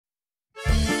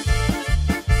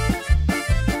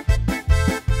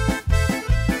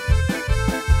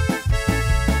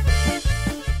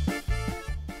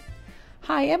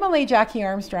Hi, MLA Jackie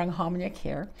Armstrong Homeniuk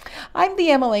here. I'm the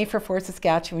MLA for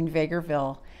Saskatchewan,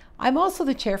 Vegreville. I'm also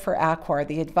the chair for ACWAR,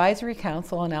 the Advisory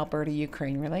Council on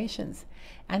Alberta-Ukraine Relations.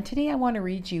 And today I want to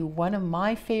read you one of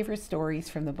my favorite stories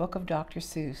from the book of Dr.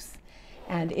 Seuss.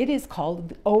 And it is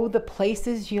called, Oh, the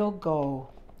Places You'll Go.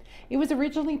 It was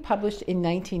originally published in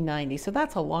 1990, so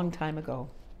that's a long time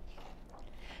ago.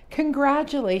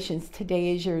 Congratulations,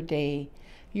 today is your day.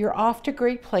 You're off to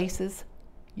great places.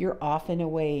 You're off and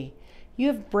away. You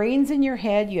have brains in your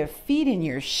head, you have feet in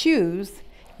your shoes.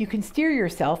 You can steer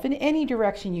yourself in any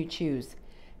direction you choose.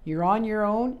 You're on your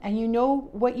own and you know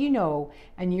what you know,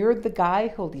 and you're the guy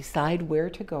who'll decide where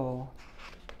to go.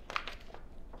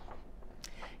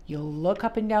 You'll look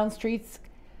up and down streets,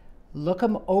 look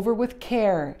them over with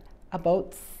care.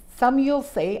 About some you'll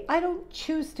say, I don't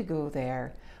choose to go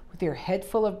there. With your head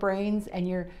full of brains and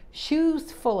your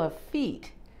shoes full of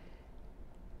feet,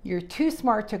 you're too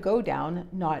smart to go down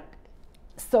not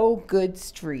so good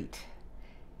street.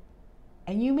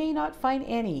 And you may not find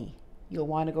any you'll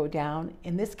want to go down.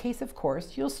 In this case, of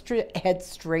course, you'll head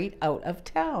straight out of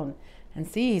town. And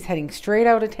see, he's heading straight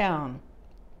out of town.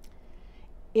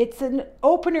 It's an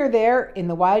opener there in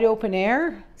the wide open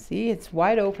air. See, it's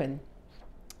wide open.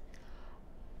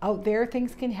 Out there,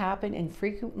 things can happen and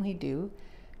frequently do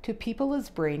to people as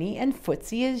brainy and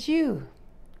footsy as you.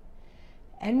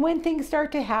 And when things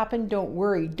start to happen, don't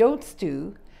worry, don't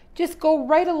stew. Just go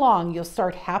right along, you'll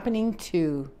start happening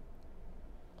too.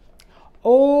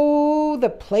 Oh, the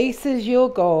places you'll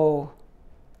go.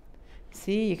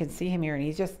 See, you can see him here and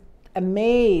he's just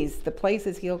amazed, the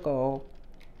places he'll go.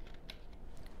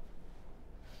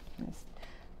 Let's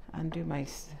undo my...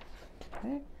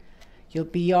 Okay. You'll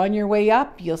be on your way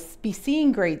up, you'll be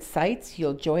seeing great sights,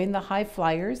 you'll join the high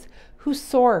flyers who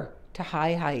soar to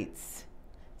high heights.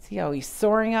 See how he's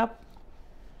soaring up?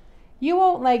 You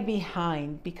won't lag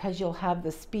behind because you'll have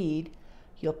the speed.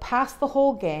 You'll pass the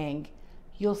whole gang.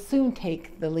 You'll soon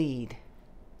take the lead.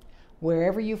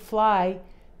 Wherever you fly,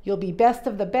 you'll be best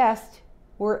of the best.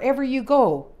 Wherever you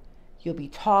go, you'll be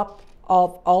top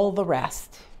of all the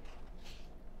rest.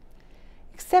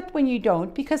 Except when you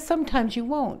don't, because sometimes you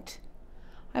won't.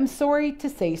 I'm sorry to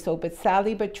say so, but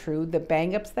sadly but true, the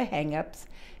bang-ups, the hang-ups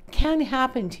can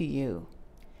happen to you.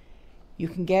 You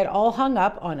can get all hung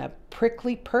up on a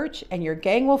prickly perch and your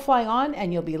gang will fly on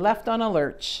and you'll be left on a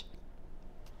lurch.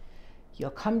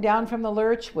 You'll come down from the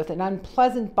lurch with an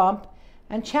unpleasant bump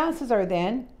and chances are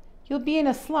then you'll be in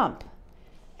a slump.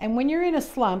 And when you're in a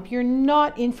slump, you're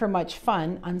not in for much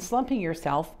fun. Unslumping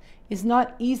yourself is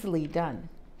not easily done.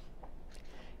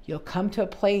 You'll come to a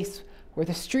place where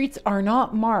the streets are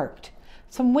not marked.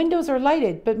 Some windows are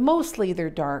lighted, but mostly they're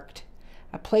darked.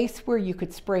 A place where you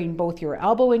could sprain both your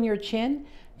elbow and your chin.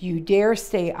 Do you dare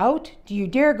stay out? Do you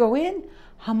dare go in?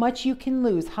 How much you can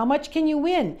lose? How much can you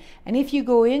win? And if you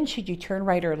go in, should you turn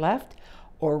right or left?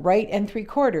 Or right and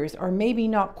 3/4, or maybe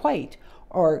not quite?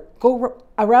 Or go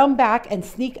around back and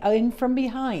sneak in from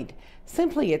behind?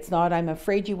 Simply it's not, I'm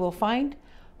afraid you will find,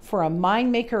 for a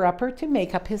mind maker upper to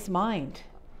make up his mind.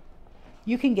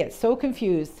 You can get so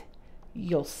confused,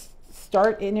 you'll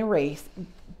start in a race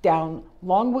down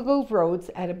long wiggled roads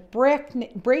at a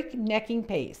breaknecking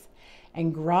pace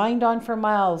and grind on for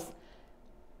miles,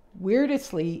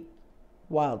 weirdly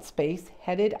wild space,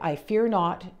 headed, I fear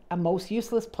not, a most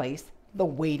useless place, the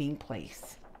waiting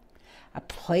place. A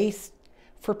place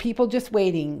for people just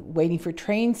waiting for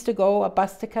trains to go, a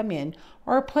bus to come in,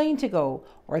 or a plane to go,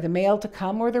 or the mail to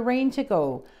come, or the rain to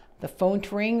go, the phone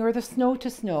to ring, or the snow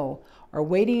to snow, or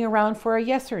waiting around for a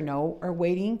yes or no, or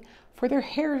waiting for their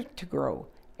hair to grow.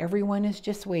 Everyone is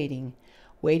just waiting.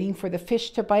 Waiting for the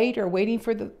fish to bite, or waiting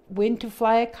for the wind to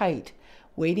fly a kite.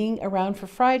 Waiting around for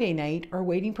Friday night, or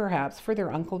waiting perhaps for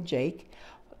their Uncle Jake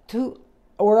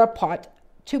or a pot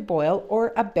to boil,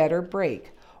 or a better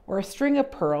break, or a string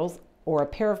of pearls, or a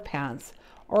pair of pants,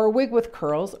 or a wig with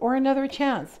curls, or another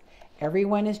chance.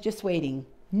 Everyone is just waiting.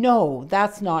 No,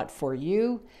 that's not for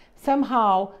you.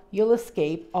 Somehow you'll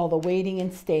escape all the waiting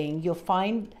and staying. You'll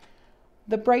find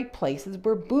the bright places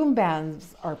where boom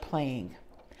bands are playing.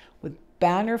 With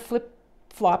banner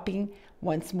flip-flopping,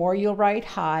 once more you'll ride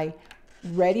high,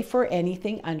 ready for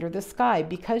anything under the sky,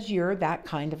 because you're that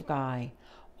kind of guy.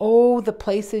 Oh, the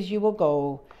places you will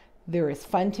go. There is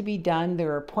fun to be done,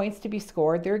 there are points to be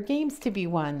scored, there are games to be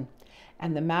won.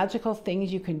 And the magical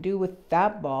things you can do with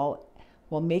that ball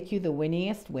will make you the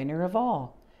winningest winner of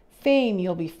all. Fame,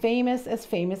 you'll be famous as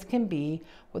famous can be,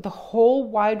 with the whole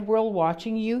wide world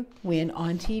watching you win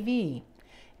on TV.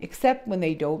 Except when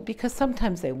they don't, because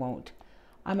sometimes they won't.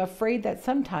 I'm afraid that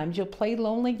sometimes you'll play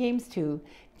lonely games too,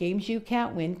 games you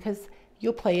can't win because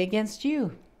you'll play against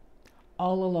you.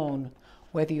 All alone.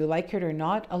 Whether you like it or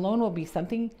not, alone will be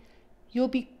something you'll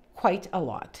be quite a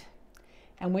lot.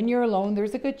 And when you're alone,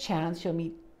 there's a good chance you'll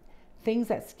meet things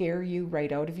that scare you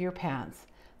right out of your pants.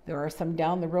 There are some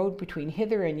down the road between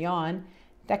hither and yon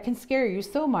that can scare you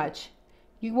so much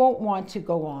you won't want to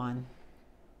go on.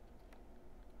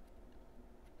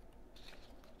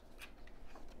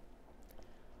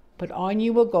 But on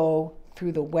you will go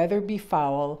through the weather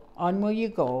befoul, on will you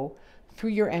go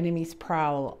through your enemy's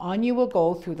prowl, on you will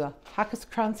go through the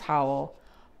Hakaskrans howl,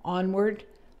 onward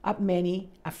up many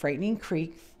a frightening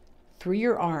creek, through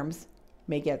your arms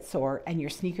may get sore and your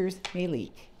sneakers may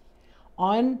leak.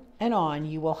 On and on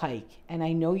you will hike, and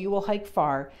I know you will hike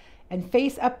far and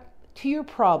face up to your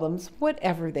problems,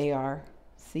 whatever they are.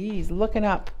 See, he's looking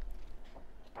up.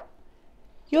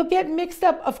 You'll get mixed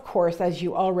up, of course, as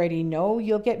you already know.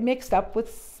 You'll get mixed up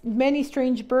with many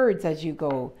strange birds as you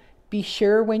go. Be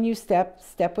sure when you step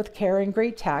with care and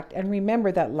great tact, and remember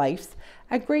that life's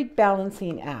a great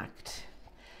balancing act.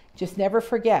 Just never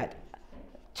forget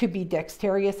to be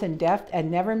dexterous and deft,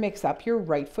 and never mix up your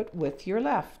right foot with your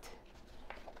left.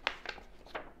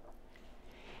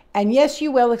 And yes,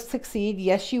 you will succeed.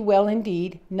 Yes, you will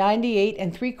indeed.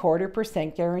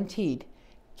 98.75% guaranteed.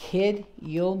 Kid,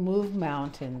 you'll move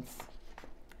mountains.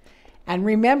 And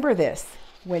remember this,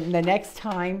 when the next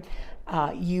time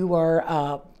you are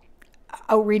out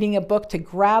reading a book, to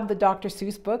grab the Dr.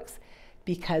 Seuss books,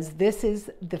 because this is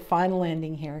the final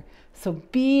ending here. So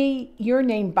be your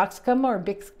name Buxcombe or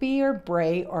Bixby or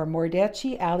Bray or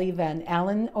Mordecai, Ali Van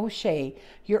Allen O'Shea.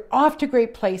 You're off to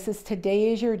great places.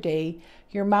 Today is your day.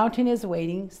 Your mountain is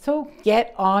waiting, so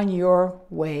get on your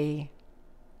way.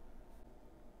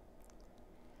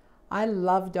 I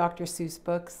love Dr. Seuss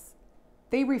books.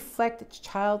 They reflect a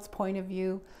child's point of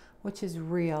view, which is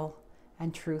real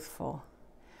and truthful.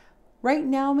 Right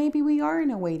now, maybe we are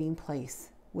in a waiting place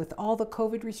with all the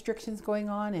COVID restrictions going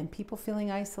on and people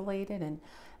feeling isolated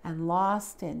and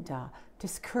lost and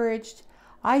discouraged.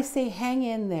 I say hang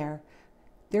in there.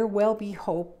 There will be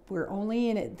hope. We're only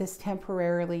in it this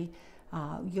temporarily.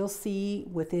 You'll see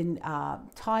within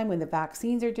time when the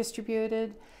vaccines are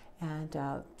distributed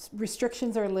and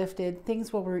restrictions are lifted,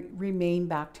 things will remain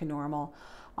back to normal.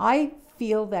 I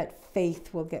feel that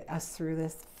faith will get us through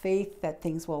this, faith that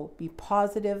things will be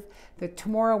positive, that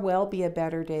tomorrow will be a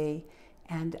better day.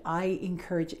 And I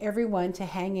encourage everyone to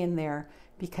hang in there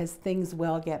because things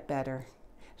will get better.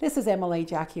 This is MLA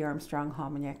Jackie Armstrong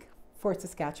Homeniuk for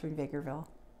Saskatchewan, Vegreville.